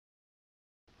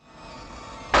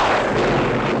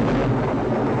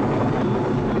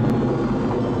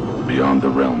Beyond the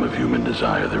realm of human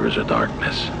desire, there is a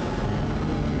darkness.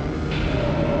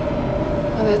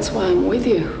 Well, that's why I'm with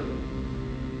you.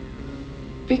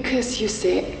 Because you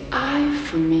say I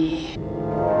for me.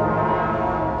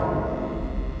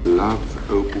 Love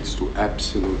opens to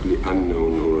absolutely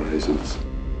unknown horizons.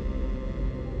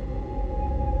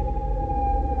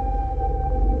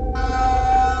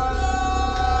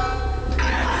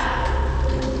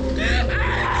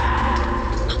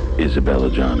 Isabella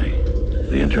Johnny,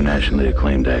 the internationally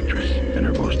acclaimed actress in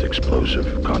her most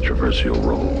explosive, controversial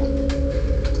role.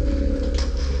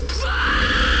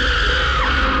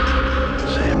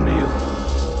 Sam Neill,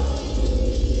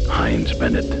 Heinz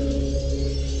Bennett,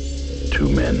 two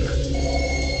men,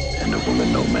 and a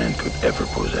woman no man could ever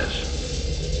possess.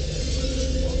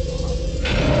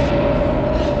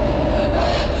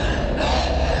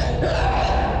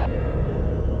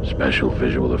 Special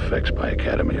visual effects by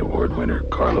Academy Award winner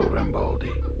Carlo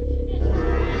Rambaldi.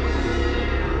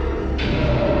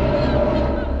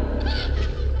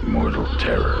 Mortal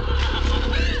terror.